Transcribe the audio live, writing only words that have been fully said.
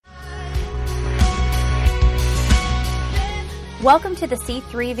Welcome to the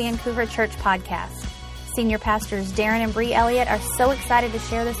C3 Vancouver Church Podcast. Senior Pastors Darren and Bree Elliott are so excited to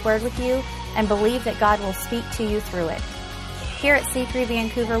share this word with you and believe that God will speak to you through it. Here at C3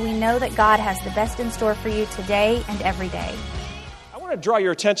 Vancouver, we know that God has the best in store for you today and every day. I want to draw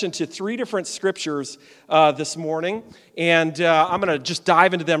your attention to three different scriptures this morning, and I'm going to just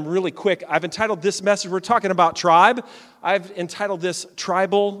dive into them really quick. I've entitled this message, we're talking about tribe. I've entitled this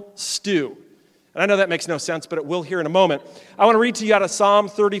Tribal Stew. And I know that makes no sense, but it will here in a moment. I want to read to you out of Psalm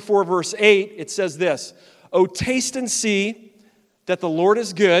 34, verse 8. It says this, "O taste and see that the Lord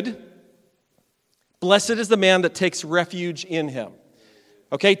is good. Blessed is the man that takes refuge in him."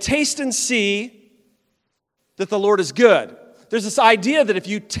 Okay, taste and see that the Lord is good. There's this idea that if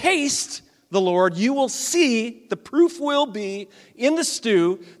you taste the Lord, you will see, the proof will be in the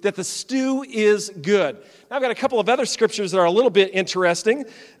stew, that the stew is good. Now, I've got a couple of other scriptures that are a little bit interesting,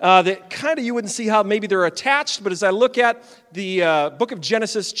 that kind of you wouldn't see how maybe they're attached, but as I look at the book of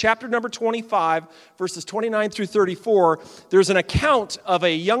Genesis, chapter number 25, verses 29 through 34, there's an account of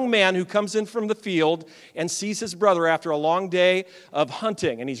a young man who comes in from the field and sees his brother after a long day of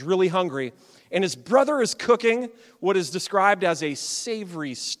hunting, and he's really hungry. And his brother is cooking what is described as a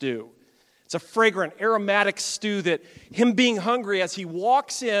savory stew. It's a fragrant, aromatic stew that him being hungry, as he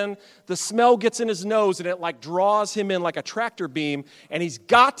walks in, the smell gets in his nose and it like draws him in like a tractor beam, and he's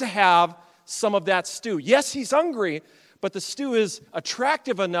got to have some of that stew. Yes, he's hungry, but the stew is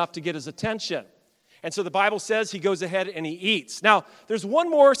attractive enough to get his attention. And so the Bible says he goes ahead and he eats. Now, there's one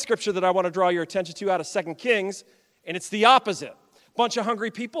more scripture that I want to draw your attention to out of 2 Kings, and it's the opposite. Bunch of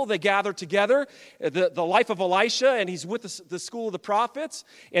hungry people, they gather together, the life of Elisha, and he's with the school of the prophets.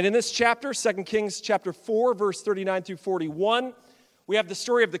 And in this chapter, 2 Kings chapter 4, verse 39 through 41, we have the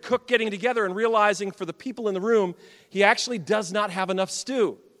story of the cook getting together and realizing for the people in the room, he actually does not have enough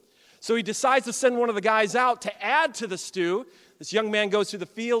stew. So he decides to send one of the guys out to add to the stew. This young man goes through the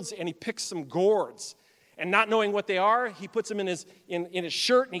fields and he picks some gourds. And not knowing what they are, he puts them in his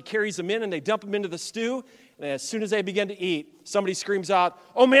shirt and he carries them in and they dump them into the stew. And as soon as they begin to eat, somebody screams out,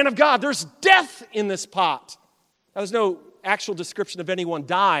 "Oh, man of God, there's death in this pot." Now, there's no actual description of anyone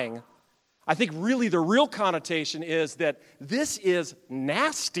dying. I think really the real connotation is that this is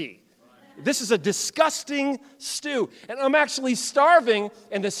nasty. This is a disgusting stew. And I'm actually starving,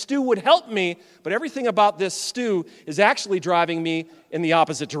 and the stew would help me, but everything about this stew is actually driving me in the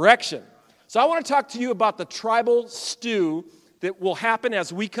opposite direction. So I want to talk to you about the tribal stew that will happen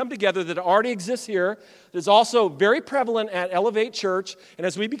as we come together, that already exists here, that is also very prevalent at Elevate Church, and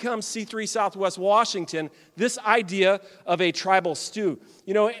as we become C3 Southwest Washington, this idea of a tribal stew.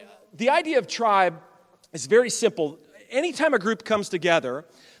 You know, the idea of tribe is very simple. Anytime a group comes together,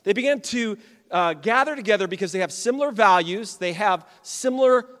 they begin to gather together because they have similar values, they have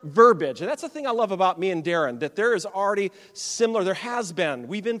similar verbiage. And that's the thing I love about me and Darren, that there is already similar, there has been,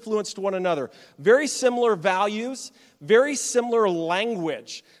 we've influenced one another. Very similar values, very similar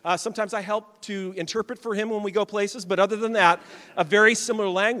language. Sometimes I help to interpret for him when we go places, but other than that, a very similar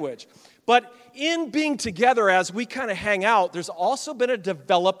language. But in being together as we kind of hang out, there's also been a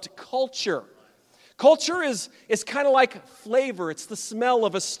developed culture. Culture is kind of like flavor, it's the smell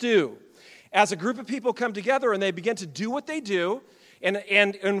of a stew. As a group of people come together and they begin to do what they do,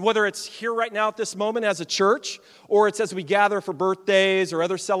 and whether it's here right now at this moment as a church, or it's as we gather for birthdays or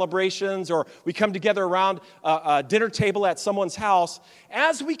other celebrations, or we come together around a dinner table at someone's house,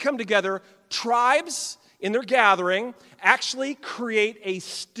 as we come together, tribes in their gathering actually create a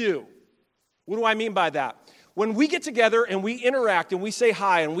stew. What do I mean by that? When we get together and we interact and we say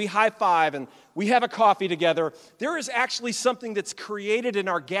hi and we high five and we have a coffee together, there is actually something that's created in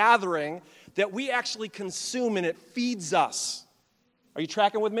our gathering that we actually consume, and it feeds us. Are you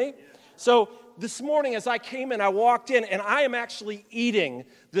tracking with me? So this morning as I came in, I walked in, and I am actually eating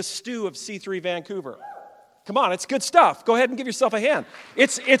the stew of C3 Vancouver. Come on, it's good stuff. Go ahead and give yourself a hand.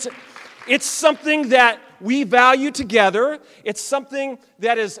 It's something that we value together. It's something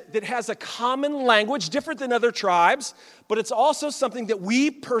that has a common language, different than other tribes, but it's also something that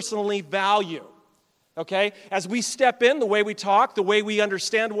we personally value. Okay? As we step in, the way we talk, the way we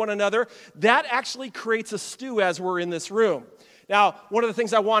understand one another, that actually creates a stew as we're in this room. Now, one of the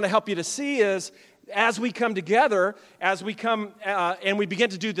things I want to help you to see is, as we come together, as we come and we begin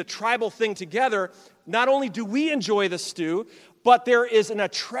to do the tribal thing together, not only do we enjoy the stew, but there is an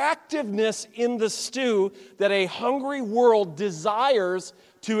attractiveness in the stew that a hungry world desires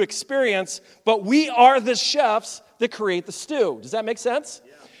to experience, but we are the chefs that create the stew. Does that make sense?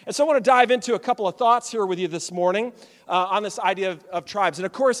 Yeah. And so I want to dive into a couple of thoughts here with you this morning on this idea of tribes. And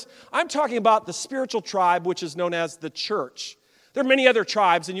of course, I'm talking about the spiritual tribe, which is known as the church. There are many other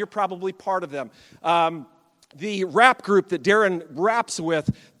tribes, and you're probably part of them. the rap group that Darren raps with,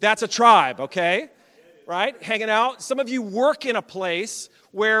 that's a tribe, okay? Right? Hanging out. Some of you work in a place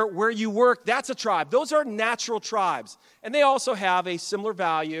where you work, that's a tribe. Those are natural tribes. And they also have a similar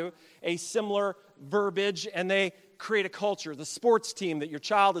value, a similar verbiage, and they create a culture. The sports team that your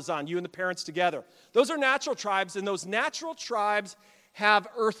child is on, you and the parents together. Those are natural tribes, and those natural tribes have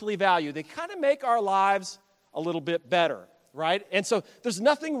earthly value. They kind of make our lives a little bit better, right? And so there's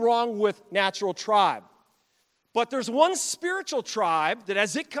nothing wrong with natural tribe. But there's one spiritual tribe that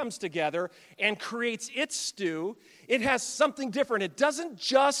as it comes together and creates its stew, it has something different. It doesn't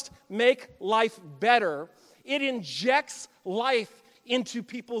just make life better, it injects life into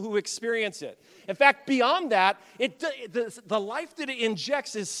people who experience it. In fact, beyond that, the life that it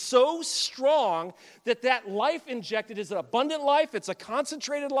injects is so strong that life injected is an abundant life, it's a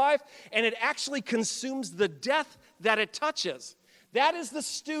concentrated life, and it actually consumes the death that it touches. That is the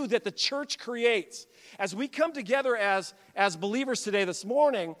stew that the church creates. As we come together as believers today, this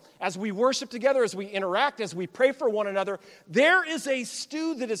morning, as we worship together, as we interact, as we pray for one another, there is a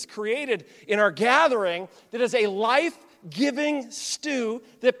stew that is created in our gathering that is a life-giving stew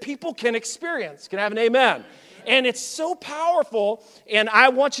that people can experience. Can I have an amen? And it's so powerful, and I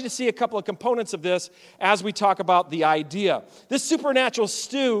want you to see a couple of components of this as we talk about the idea. This supernatural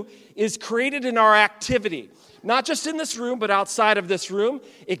stew is created in our activity. Not just in this room, but outside of this room.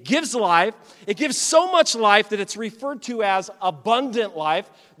 It gives life. It gives so much life that it's referred to as abundant life.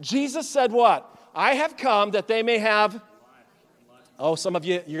 Jesus said what? I have come that they may have... Oh, some of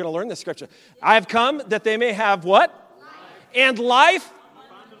you, you're going to learn this scripture. I have come that they may have what? Life. And life?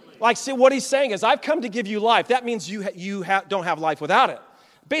 Like, see, what he's saying is, I've come to give you life. That means you don't have life without it.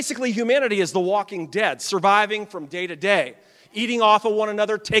 Basically, humanity is the walking dead, surviving from day to day. Eating off of one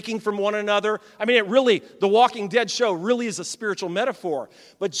another, taking from one another. I mean, the Walking Dead show really is a spiritual metaphor.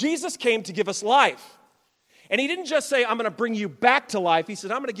 But Jesus came to give us life. And he didn't just say, I'm going to bring you back to life. He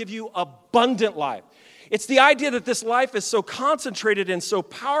said, I'm going to give you abundant life. It's the idea that this life is so concentrated and so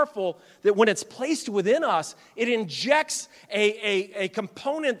powerful that when it's placed within us, it injects a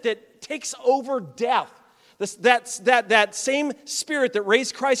component that takes over death. That same spirit that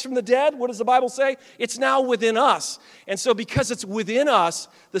raised Christ from the dead, what does the Bible say? It's now within us. And so because it's within us,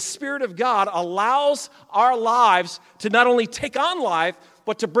 the Spirit of God allows our lives to not only take on life,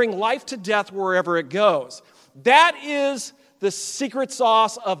 but to bring life to death wherever it goes. That is the secret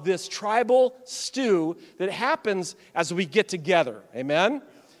sauce of this tribal stew that happens as we get together. Amen?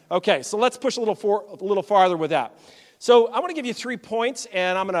 Okay, so let's push a little farther with that. So I want to give you 3 points,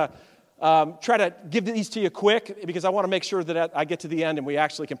 and I'm going to try to give these to you quick because I want to make sure that I get to the end and we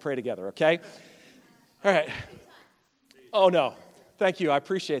actually can pray together, okay? All right. Oh, no. Thank you. I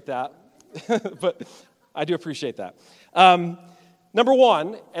appreciate that. But I do appreciate that. Number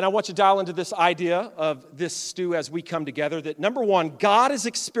one, and I want you to dial into this idea of this stew as we come together, that number one, God is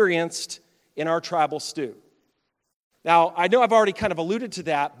experienced in our tribal stew. Now, I know I've already kind of alluded to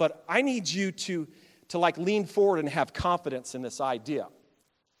that, but I need you to lean forward and have confidence in this idea.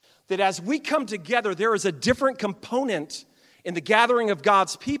 That as we come together, there is a different component in the gathering of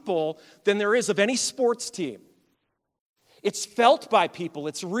God's people than there is of any sports team. It's felt by people.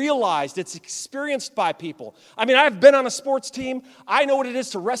 It's realized. It's experienced by people. I mean, I've been on a sports team. I know what it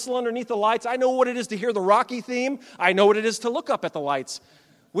is to wrestle underneath the lights. I know what it is to hear the Rocky theme. I know what it is to look up at the lights,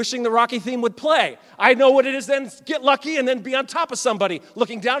 wishing the Rocky theme would play. I know what it is then to get lucky and then be on top of somebody,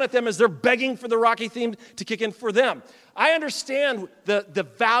 looking down at them as they're begging for the Rocky theme to kick in for them. I understand the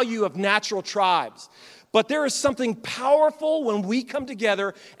value of natural tribes, but there is something powerful when we come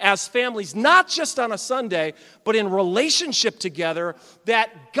together as families, not just on a Sunday, but in relationship together,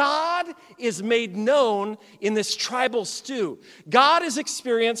 that God is made known in this tribal stew. God is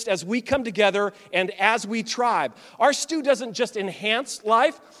experienced as we come together and as we tribe. Our stew doesn't just enhance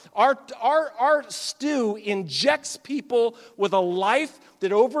life. Our stew injects people with a life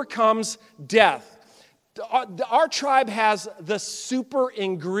that overcomes death. Our tribe has the super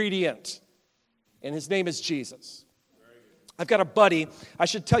ingredient, and his name is Jesus. I've got a buddy, I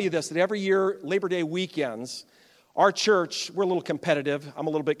should tell you this, that every year, Labor Day weekends, our church, we're a little competitive. I'm a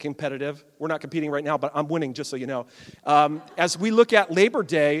little bit competitive. We're not competing right now, but I'm winning, just so you know. As we look at Labor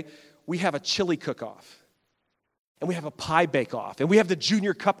Day, we have a chili cook-off. And we have a pie bake-off. And we have the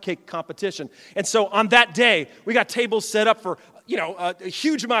junior cupcake competition. And so on that day, we got tables set up for, a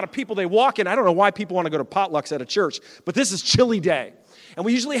huge amount of people. They walk in. I don't know why people want to go to potlucks at a church, but this is chili day. And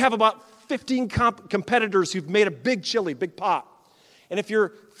we usually have about 15 competitors who've made a big chili, big pot. And if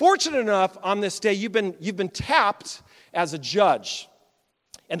you're fortunate enough on this day, you've been tapped as a judge.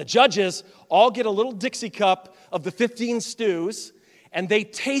 And the judges all get a little Dixie cup of the 15 stews, and they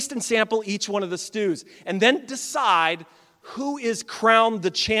taste and sample each one of the stews, and then decide who is crowned the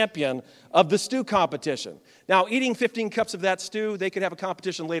champion of the stew competition. Now, eating 15 cups of that stew, they could have a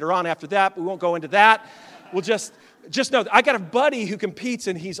competition later on after that, but we won't go into that. We'll just know, I got a buddy who competes,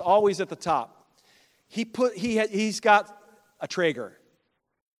 and he's always at the top. He's got a Traeger.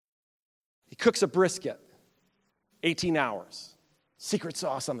 He cooks a brisket, 18 hours, secret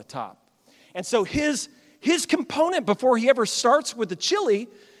sauce on the top. And so his component before he ever starts with the chili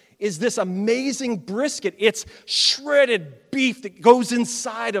is this amazing brisket. It's shredded beef that goes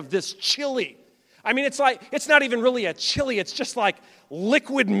inside of this chili. I mean, it's not even really a chili. It's just like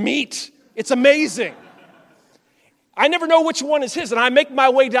liquid meat. It's amazing. I never know which one is his, and I make my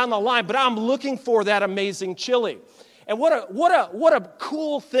way down the line, but I'm looking for that amazing chili. And what a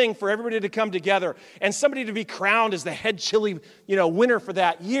cool thing for everybody to come together and somebody to be crowned as the head chili, winner for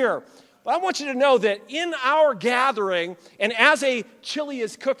that year. But I want you to know that in our gathering, and as a chili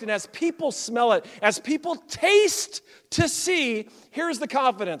is cooked, and as people smell it, as people taste to see, here's the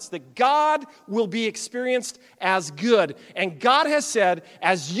confidence that God will be experienced as good. And God has said,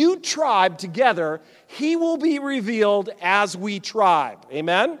 as you tribe together, He will be revealed as we tribe.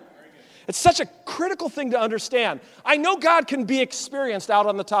 Amen? It's such a critical thing to understand. I know God can be experienced out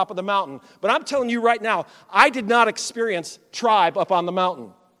on the top of the mountain, but I'm telling you right now, I did not experience tribe up on the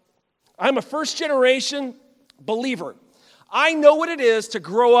mountain. I'm a first-generation believer. I know what it is to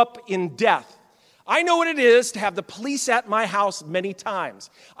grow up in death. I know what it is to have the police at my house many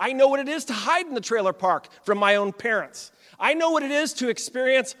times. I know what it is to hide in the trailer park from my own parents. I know what it is to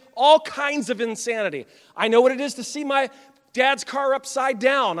experience all kinds of insanity. I know what it is to see my dad's car upside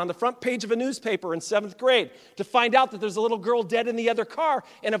down on the front page of a newspaper in 7th grade, to find out that there's a little girl dead in the other car,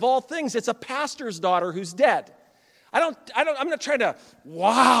 and of all things, it's a pastor's daughter who's dead. I'm not trying to,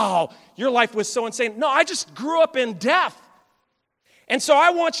 wow, your life was so insane. No, I just grew up in death. And so I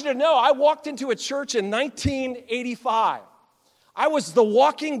want you to know, I walked into a church in 1985. I was the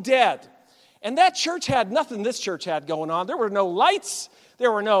Walking Dead. And that church had nothing this church had going on. There were no lights.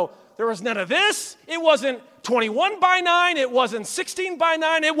 There was none of this. It wasn't 21 by 9. It wasn't 16 by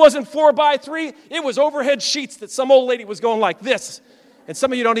 9. It wasn't 4 by 3. It was overhead sheets that some old lady was going like this. And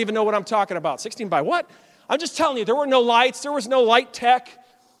some of you don't even know what I'm talking about. 16 by what? I'm just telling you, there were no lights. There was no light tech.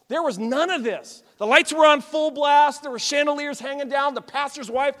 There was none of this. The lights were on full blast. There were chandeliers hanging down. The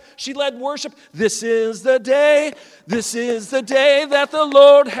pastor's wife, she led worship. This is the day that the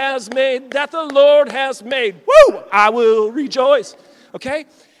Lord has made, Woo! I will rejoice. Okay?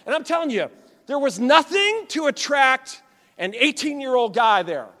 And I'm telling you, there was nothing to attract an 18-year-old guy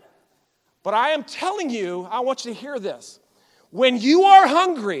there. But I am telling you, I want you to hear this. When you are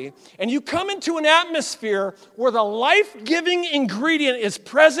hungry and you come into an atmosphere where the life-giving ingredient is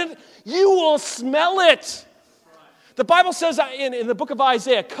present, you will smell it. The Bible says in the book of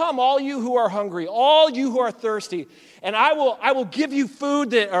Isaiah, come all you who are hungry, all you who are thirsty, and I will give you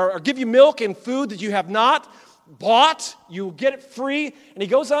food or give you milk and food that you have not bought. You will get it free. And he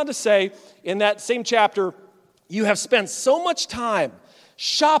goes on to say in that same chapter, you have spent so much time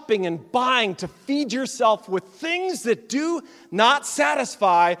shopping and buying to feed yourself with things that do not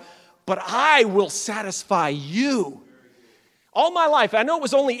satisfy, but I will satisfy you. All my life, I know it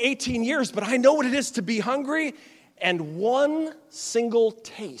was only 18 years, but I know what it is to be hungry. And one single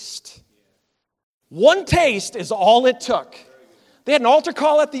taste. One taste is all it took. They had an altar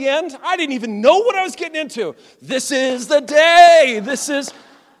call at the end. I didn't even know what I was getting into. This is the day.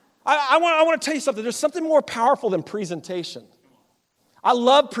 I want to tell you something. There's something more powerful than presentation. I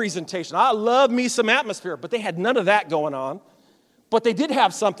love presentation. I love me some atmosphere, but they had none of that going on. But they did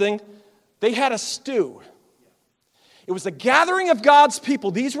have something. They had a stew. It was the gathering of God's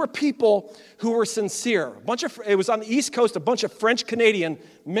people. These were people who were sincere. It was on the East Coast, a bunch of French-Canadian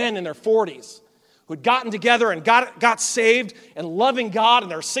men in their 40s who had gotten together and got saved and loving God,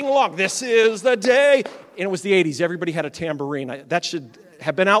 and they're singing along, this is the day. And it was the 80s. Everybody had a tambourine. That should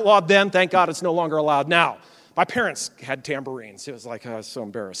have been outlawed then. Thank God it's no longer allowed now. My parents had tambourines. It was like, I was so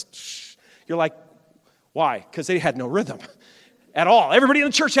embarrassed. Shh. You're like, why? Because they had no rhythm at all. Everybody in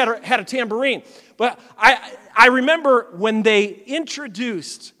the church had a tambourine. But I remember when they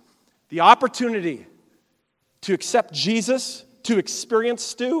introduced the opportunity to accept Jesus, to experience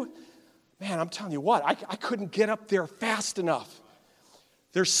stew, man, I'm telling you what, I couldn't get up there fast enough.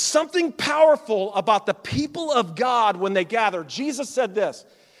 There's something powerful about the people of God when they gather. Jesus said this,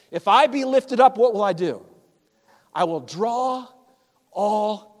 if I be lifted up, what will I do? I will draw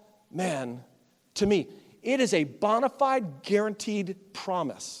all men to me. It is a bona fide, guaranteed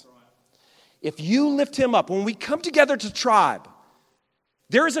promise. If you lift him up, when we come together to tribe,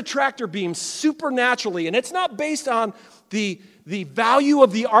 There is a tractor beam supernaturally, and it's not based on the value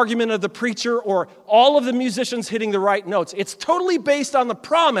of the argument of the preacher or all of the musicians hitting the right notes. It's totally based on the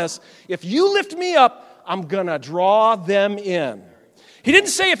promise, if you lift me up, I'm going to draw them in. He didn't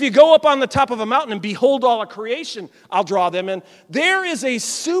say if you go up on the top of a mountain and behold all of creation, I'll draw them in. There is a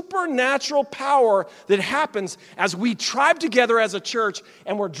supernatural power that happens as we tribe together as a church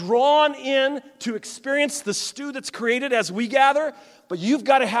and we're drawn in to experience the stew that's created as we gather. But you've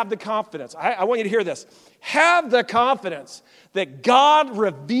got to have the confidence. I want you to hear this. Have the confidence that God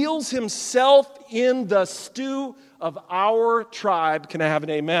reveals himself in the stew of our tribe. Can I have an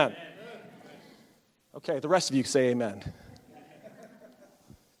amen? Okay, the rest of you say amen.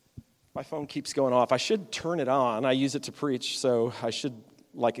 My phone keeps going off. I should turn it on. I use it to preach, so I should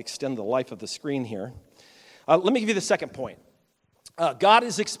extend the life of the screen here. Let me give you the second point. God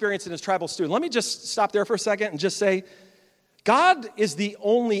is experiencing his tribal stew. Let me just stop there for a second and just say, God is the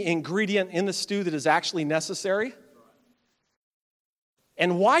only ingredient in the stew that is actually necessary.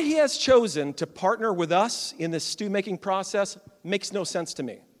 And why he has chosen to partner with us in this stew-making process makes no sense to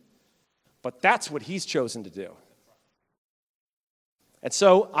me. But that's what he's chosen to do. And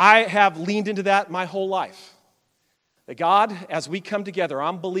so I have leaned into that my whole life. That God, as we come together,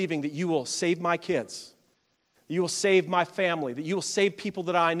 I'm believing that you will save my kids. You will save my family, that you will save people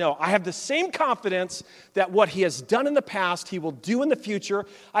that I know. I have the same confidence that what he has done in the past, he will do in the future.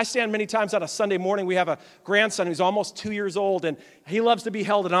 I stand many times on a Sunday morning. We have a grandson who's almost 2 years old, and he loves to be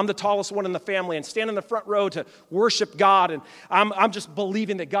held, and I'm the tallest one in the family, and stand in the front row to worship God. And I'm just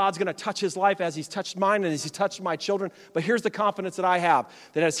believing that God's going to touch his life as he's touched mine and as he's touched my children. But here's the confidence that I have,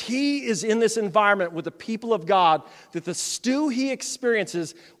 that as he is in this environment with the people of God, that the stew he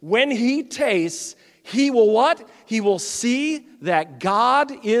experiences, when he tastes, he will what? He will see that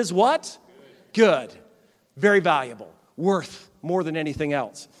God is what? Good. Very valuable. Worth more than anything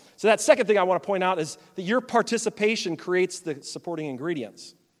else. So that second thing I want to point out is that your participation creates the supporting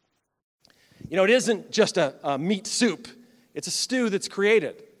ingredients. You know, it isn't just a meat soup. It's a stew that's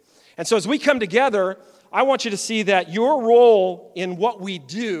created. And so as we come together, I want you to see that your role in what we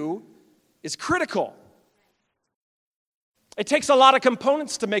do is critical. It takes a lot of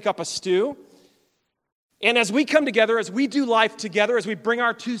components to make up a stew. And as we come together, as we do life together, as we bring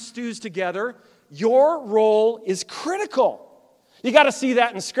our two stews together, your role is critical. You got to see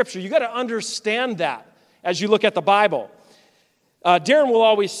that in Scripture. You got to understand that as you look at the Bible. Darren will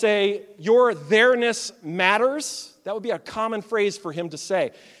always say, your there-ness matters. That would be a common phrase for him to say.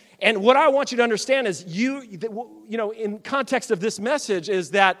 And what I want you to understand is in context of this message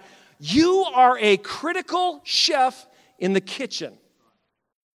is that you are a critical chef in the kitchen.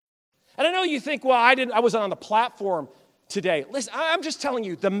 And I know you think, well, I wasn't on the platform today. Listen, I'm just telling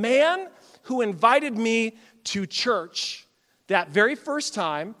you, the man who invited me to church that very first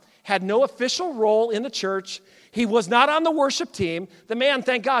time had no official role in the church. He was not on the worship team. The man,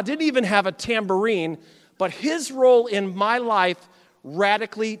 thank God, didn't even have a tambourine. But his role in my life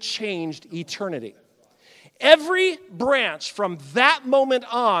radically changed eternity. Every branch from that moment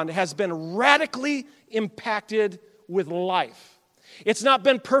on has been radically impacted with life. It's not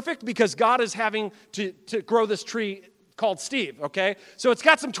been perfect because God is having to grow this tree called Steve, okay? So it's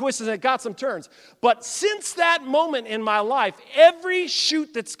got some twists and it got some turns. But since that moment in my life, every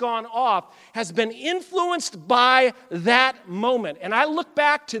shoot that's gone off has been influenced by that moment. And I look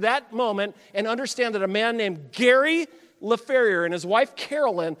back to that moment and understand that a man named Gary LaFerrier and his wife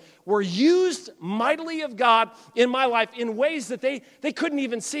Carolyn were used mightily of God in my life in ways that they couldn't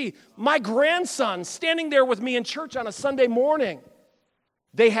even see. My grandson standing there with me in church on a Sunday morning,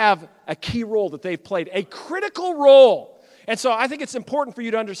 they have a key role that they've played, a critical role. And so I think it's important for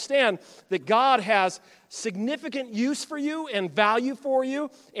you to understand that God has significant use for you and value for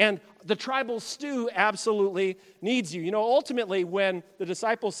you, and the tribal stew absolutely needs you. You know, ultimately, when the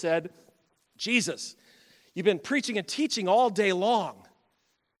disciples said, Jesus, you've been preaching and teaching all day long.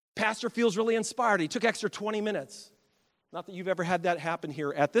 Pastor feels really inspired. He took extra 20 minutes. Not that you've ever had that happen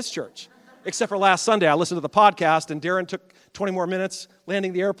here at this church. Except for last Sunday, I listened to the podcast, and Darren took 20 more minutes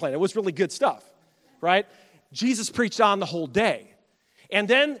landing the airplane. It was really good stuff, right? Jesus preached on the whole day. And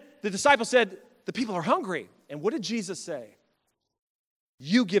then the disciples said, the people are hungry. And what did Jesus say?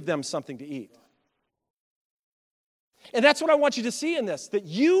 You give them something to eat. And that's what I want you to see in this, that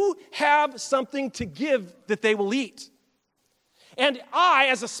you have something to give that they will eat. And I,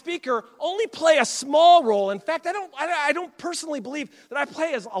 as a speaker, only play a small role. In fact, I don't personally believe that I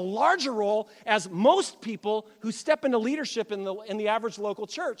play as a larger role as most people who step into leadership in the average local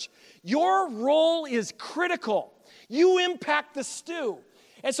church. Your role is critical. You impact the stew.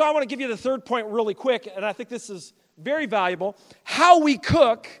 And so I want to give you the third point really quick, and I think this is very valuable. How we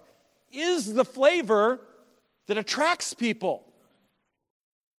cook is the flavor that attracts people.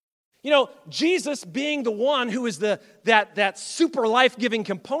 You know, Jesus being the one who is that super life-giving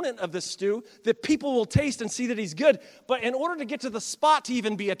component of the stew that people will taste and see that he's good. But in order to get to the spot to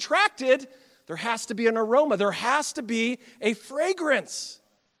even be attracted, there has to be an aroma. There has to be a fragrance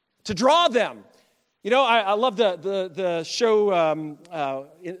to draw them. You know, I love the show,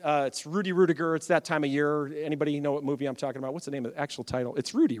 it's Rudy Rudiger. It's that time of year. Anybody know what movie I'm talking about? What's the name of the actual title?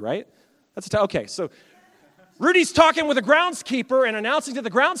 It's Rudy, right? That's the title. Okay, so Rudy's talking with a groundskeeper and announcing to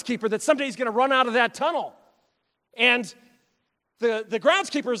the groundskeeper that someday he's going to run out of that tunnel. And the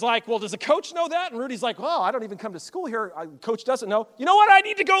groundskeeper's like, well, does the coach know that? And Rudy's like, well, I don't even come to school here. Coach doesn't know. You know what? I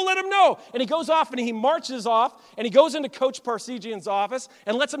need to go let him know. And he goes off and he marches off and he goes into Coach Parsegian's office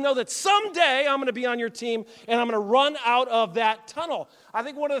and lets him know that someday I'm going to be on your team and I'm going to run out of that tunnel. I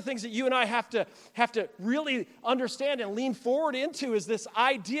think one of the things that you and I have to really understand and lean forward into is this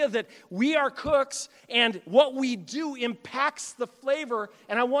idea that we are cooks and what we do impacts the flavor.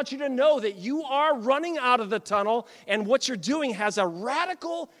 And I want you to know that you are running out of the tunnel and what you're doing has a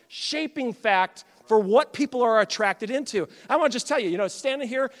radical shaping fact for what people are attracted into. I want to just tell you, you know, standing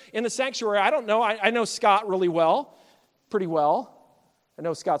here in the sanctuary, I don't know, I know Scott really well, pretty well. I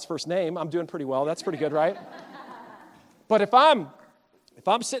know Scott's first name. I'm doing pretty well. That's pretty good, right? But if I'm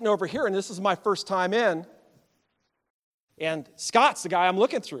sitting over here and this is my first time in, and Scott's the guy I'm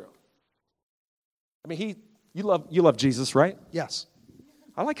looking through. I mean, you love Jesus, right? Yes.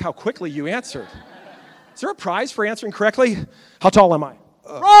 I like how quickly you answered. Is there a prize for answering correctly? How tall am I?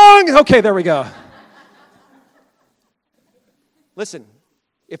 Wrong! Okay, there we go. Listen,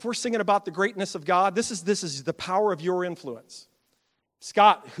 if we're singing about the greatness of God, this is the power of your influence.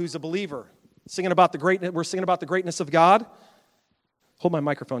 Scott, who's a believer, we're singing about the greatness of God. Hold my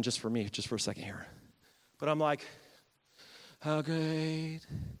microphone just for me, just for a second here. But I'm like, how great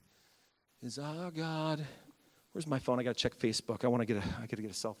is our God? Where's my phone? I got to check Facebook. I got to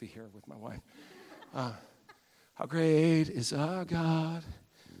get a selfie here with my wife. How great is our God?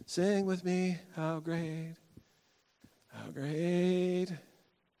 Sing with me, how great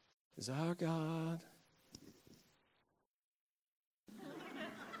is our God?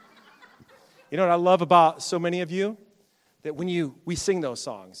 You know what I love about so many of you? That when we sing those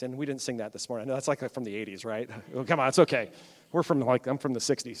songs, and we didn't sing that this morning. I know that's like from the 80s, right? Oh, come on, it's okay. I'm from the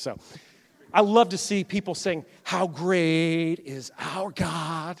 60s, so. I love to see people sing, how great is our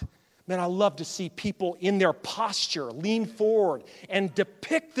God. Man, I love to see people in their posture lean forward and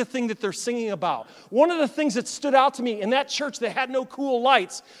depict the thing that they're singing about. One of the things that stood out to me in that church that had no cool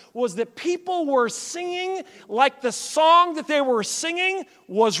lights was that people were singing like the song that they were singing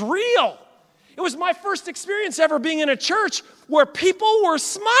was real. It was my first experience ever being in a church where people were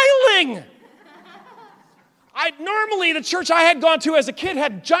smiling. Normally the church I had gone to as a kid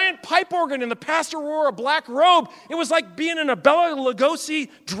had giant pipe organ and the pastor wore a black robe. It was like being in a Bela Lugosi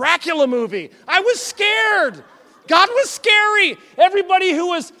Dracula movie. I was scared. God was scary. Everybody who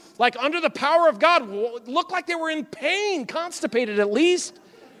was like under the power of God looked like they were in pain, constipated at least.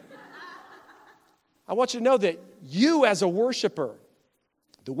 I want you to know that you as a worshiper,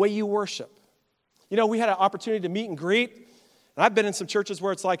 the way you worship, you know, we had an opportunity to meet and greet, and I've been in some churches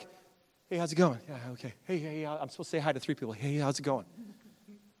where it's like, hey, how's it going? Yeah, okay. Hey, I'm supposed to say hi to 3 people. Hey, how's it going?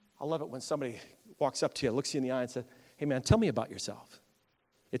 I love it when somebody walks up to you, looks you in the eye and says, hey, man, tell me about yourself.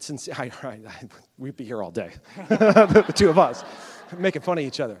 It's sincere. We'd be here all day, the two of us, making fun of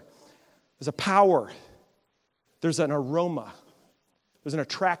each other. There's a power. There's an aroma. There's an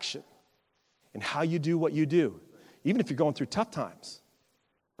attraction in how you do what you do, even if you're going through tough times,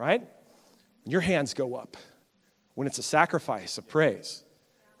 right? When your hands go up, when it's a sacrifice of praise,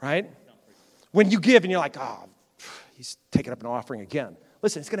 right? When you give and you're like, oh, he's taking up an offering again.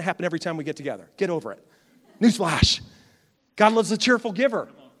 Listen, it's going to happen every time we get together. Get over it. Newsflash. God loves a cheerful giver.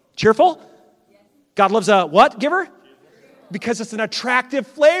 Cheerful? God loves a what giver? Because it's an attractive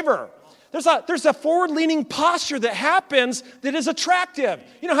flavor. There's a forward-leaning posture that happens that is attractive.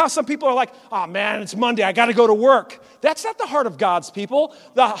 You know how some people are like, oh man, it's Monday, I got to go to work. That's not the heart of God's people.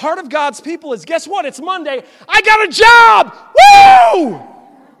 The heart of God's people is, guess what? It's Monday, I got a job! Woo!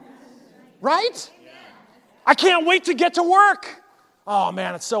 Right? I can't wait to get to work. Oh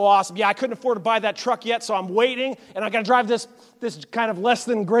man, it's so awesome. Yeah, I couldn't afford to buy that truck yet, so I'm waiting, and I got to drive this kind of less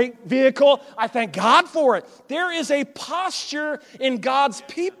than great vehicle. I thank God for it. There is a posture in God's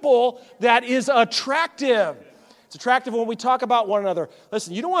people that is attractive. It's attractive when we talk about one another.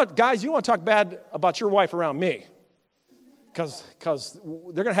 Listen, you don't want to talk bad about your wife around me, because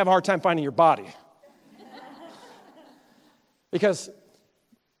they're going to have a hard time finding your body. Because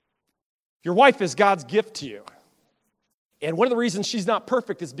your wife is God's gift to you. And one of the reasons she's not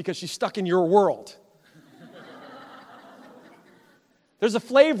perfect is because she's stuck in your world. There's a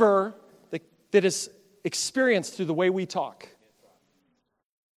flavor that is experienced through the way we talk.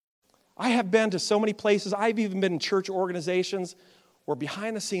 I have been to so many places. I've even been in church organizations where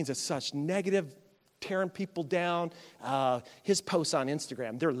behind the scenes it's such negative, tearing people down. His posts on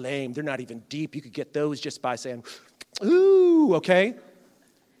Instagram, they're lame. They're not even deep. You could get those just by saying, ooh, okay?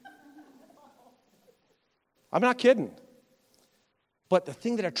 I'm not kidding. But the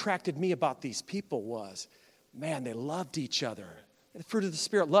thing that attracted me about these people was, man, they loved each other. The fruit of the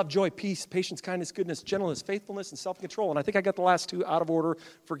Spirit, love, joy, peace, patience, kindness, goodness, gentleness, faithfulness, and self-control. And I think I got the last two out of order.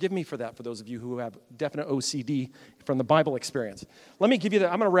 Forgive me for that, for those of you who have definite OCD from the Bible experience. Let me give you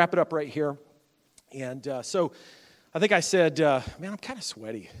I'm going to wrap it up right here. And so I think I said, man, I'm kind of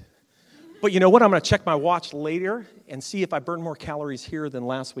sweaty. But you know what? I'm going to check my watch later and see if I burn more calories here than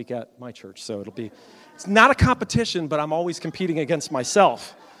last week at my church. So it's not a competition, but I'm always competing against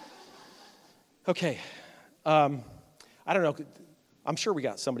myself. Okay. I don't know. I'm sure we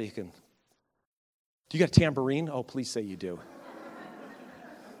got somebody who can. Do you got a tambourine? Oh, please say you do.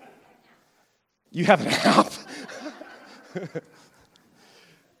 You have an app?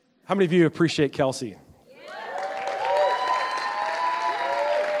 How many of you appreciate Kelsey?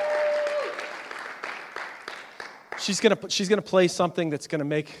 She's gonna play something that's gonna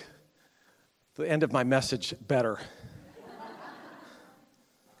make the end of my message better.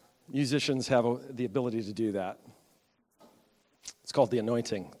 Musicians have the ability to do that. It's called the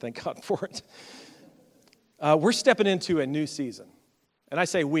anointing. Thank God for it. We're stepping into a new season. And I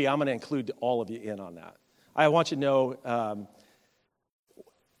say we, I'm going to include all of you in on that. I want you to know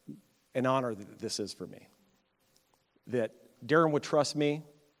an honor that this is for me. That Darren would trust me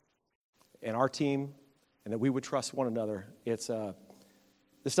and our team, and that we would trust one another. This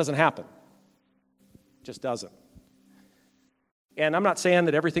doesn't happen. It just doesn't. And I'm not saying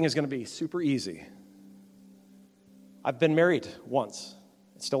that everything is going to be super easy. I've been married once.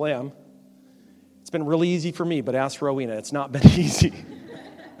 I still am. It's been really easy for me, but ask Rowena, it's not been easy.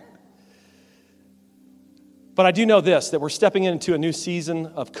 But I do know this, that we're stepping into a new season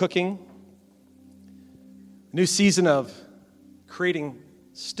of cooking, a new season of creating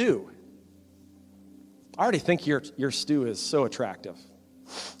stew. I already think your stew is so attractive.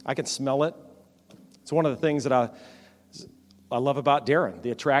 I can smell it. It's one of the things that I love about Darren,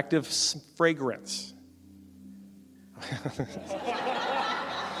 the attractive fragrance.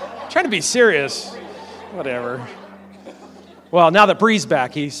 Trying to be serious. Whatever. Well, now that Bree's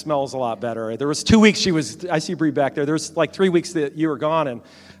back, he smells a lot better. There was 2 weeks I see Bree back there. There was like 3 weeks that you were gone, and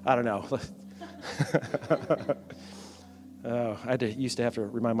I don't know. Used to have to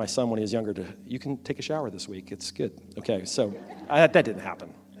remind my son when he was younger you can take a shower this week. It's good. Okay, so that didn't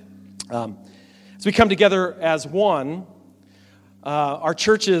happen. As we come together as one, our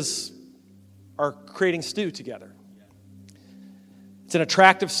churches are creating stew together. It's an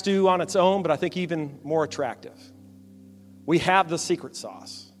attractive stew on its own, but I think even more attractive. We have the secret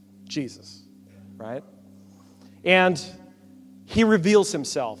sauce, Jesus, right? And he reveals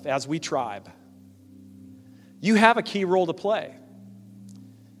himself as we tribe. You have a key role to play.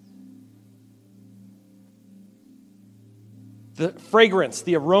 The fragrance,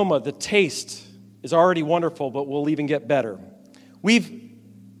 the aroma, the taste is already wonderful, but will even get better. We've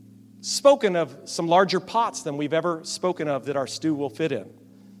spoken of some larger pots than we've ever spoken of that our stew will fit in.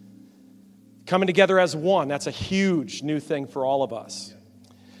 Coming together as one, that's a huge new thing for all of us.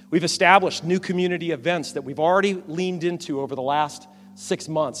 We've established new community events that we've already leaned into over the last 6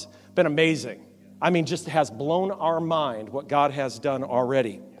 months. Been amazing. I mean, just has blown our mind what God has done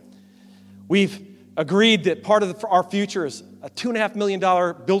already. We've agreed that part of our future is a $2.5 million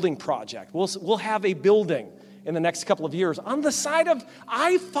building project. We'll have a building in the next couple of years on the side of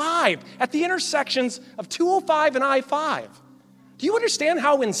I-5 at the intersections of 205 and I-5. Do you understand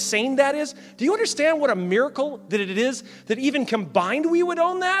how insane that is? Do you understand what a miracle that it is that even combined we would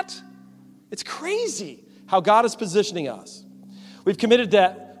own that? It's crazy how God is positioning us. We've committed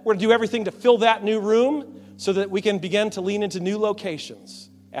that we're going to do everything to fill that new room so that we can begin to lean into new locations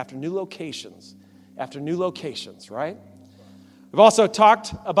after new locations after new locations, right? We've also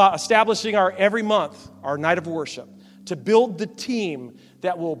talked about establishing every month, our night of worship, to build the team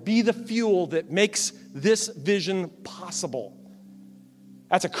that will be the fuel that makes this vision possible.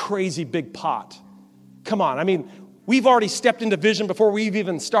 That's a crazy big pot. Come on, I mean, we've already stepped into vision before we've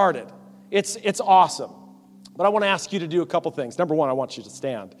even started. It's awesome. But I want to ask you to do a couple things. Number one, I want you to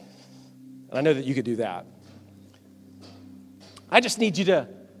stand. And I know that you could do that. I just need you to,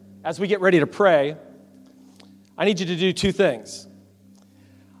 as we get ready to pray, I need you to do two things.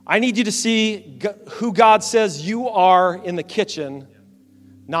 I need you to see who God says you are in the kitchen,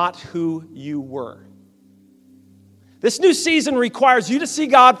 not who you were. This new season requires you to see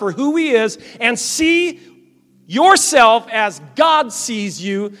God for who He is and see yourself as God sees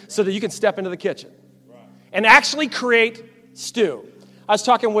you so that you can step into the kitchen and actually create stew. I was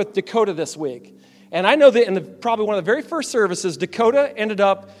talking with Dakota this week, and I know that in probably one of the very first services, Dakota ended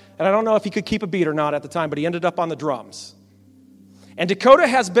up, and I don't know if he could keep a beat or not at the time, but he ended up on the drums. And Dakota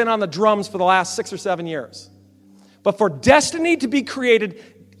has been on the drums for the last 6 or 7 years. But for destiny to be created,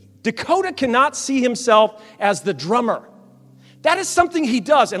 Dakota cannot see himself as the drummer. That is something he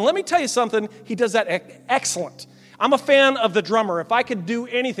does. And let me tell you something, he does that excellent. I'm a fan of the drummer. If I could do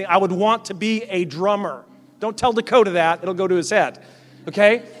anything, I would want to be a drummer. Don't tell Dakota that. It'll go to his head.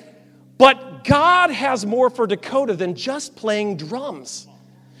 Okay? But God has more for Dakota than just playing drums.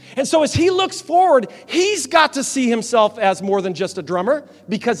 And so as he looks forward, he's got to see himself as more than just a drummer,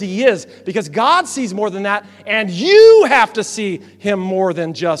 because he is. Because God sees more than that, and you have to see him more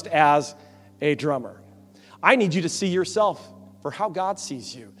than just as a drummer. I need you to see yourself for how God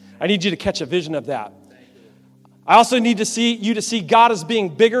sees you. I need you to catch a vision of that. I also need to see you to see God as being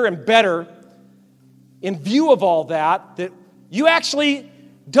bigger and better in view of all that you actually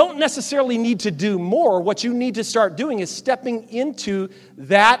don't necessarily need to do more. What you need to start doing is stepping into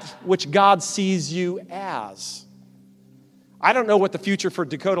that which God sees you as. I don't know what the future for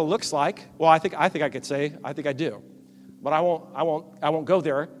Dakota looks like. Well, I think I could say I think I do. But I won't go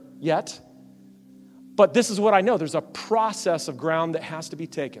there yet. But this is what I know. There's a process of ground that has to be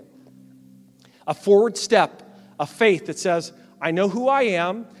taken. A forward step of faith that says, I know who I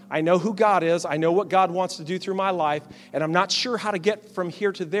am, I know who God is, I know what God wants to do through my life, and I'm not sure how to get from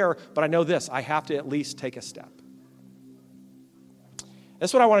here to there, but I know this, I have to at least take a step.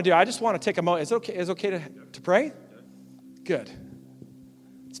 That's what I want to do. I just want to take a moment. Is it okay to pray? Good.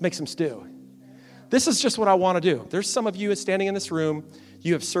 Let's make some stew. This is just what I want to do. There's some of you standing in this room,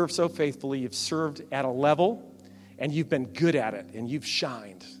 you have served so faithfully, you've served at a level, and you've been good at it, and you've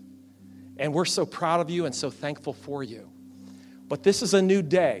shined. And we're so proud of you and so thankful for you. But this is a new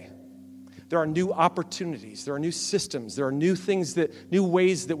day. There are new opportunities. There are new systems. There are new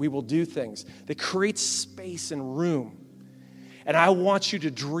ways that we will do things that create space and room. And I want you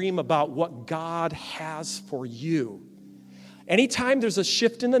to dream about what God has for you. Anytime there's a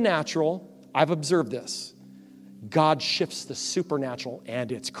shift in the natural, I've observed this. God shifts the supernatural,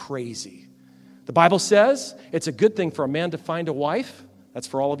 and it's crazy. The Bible says it's a good thing for a man to find a wife. That's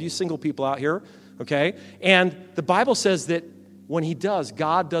for all of you single people out here, okay? And the Bible says that when he does,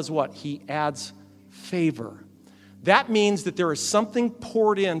 God does what? He adds favor. That means that there is something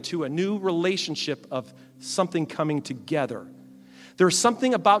poured into a new relationship of something coming together. There's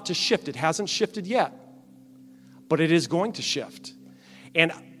something about to shift. It hasn't shifted yet, but it is going to shift.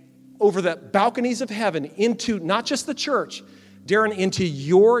 And over the balconies of heaven into not just the church, Darren, into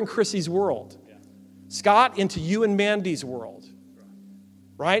your and Chrissy's world. Scott, into you and Mandy's world.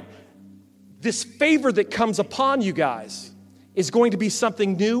 Right? This favor that comes upon you guys is going to be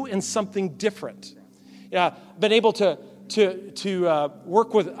something new and something different. I've been able to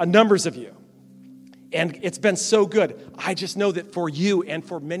work with numbers of you, and it's been so good. I just know that for you and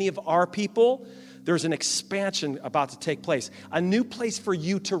for many of our people, there's an expansion about to take place, a new place for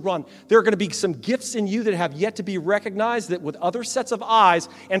you to run. There are going to be some gifts in you that have yet to be recognized that with other sets of eyes,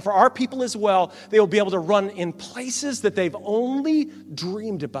 and for our people as well, they will be able to run in places that they've only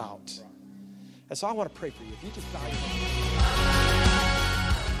dreamed about. And so I want to pray for you. If you just bow your head.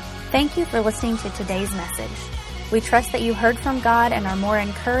 Thank you for listening to today's message. We trust that you heard from God and are more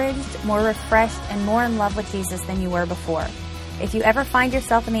encouraged, more refreshed, and more in love with Jesus than you were before. If you ever find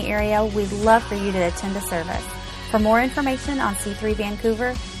yourself in the area, we'd love for you to attend a service. For more information on C3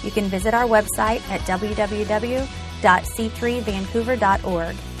 Vancouver, you can visit our website at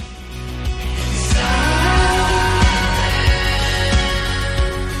www.c3vancouver.org.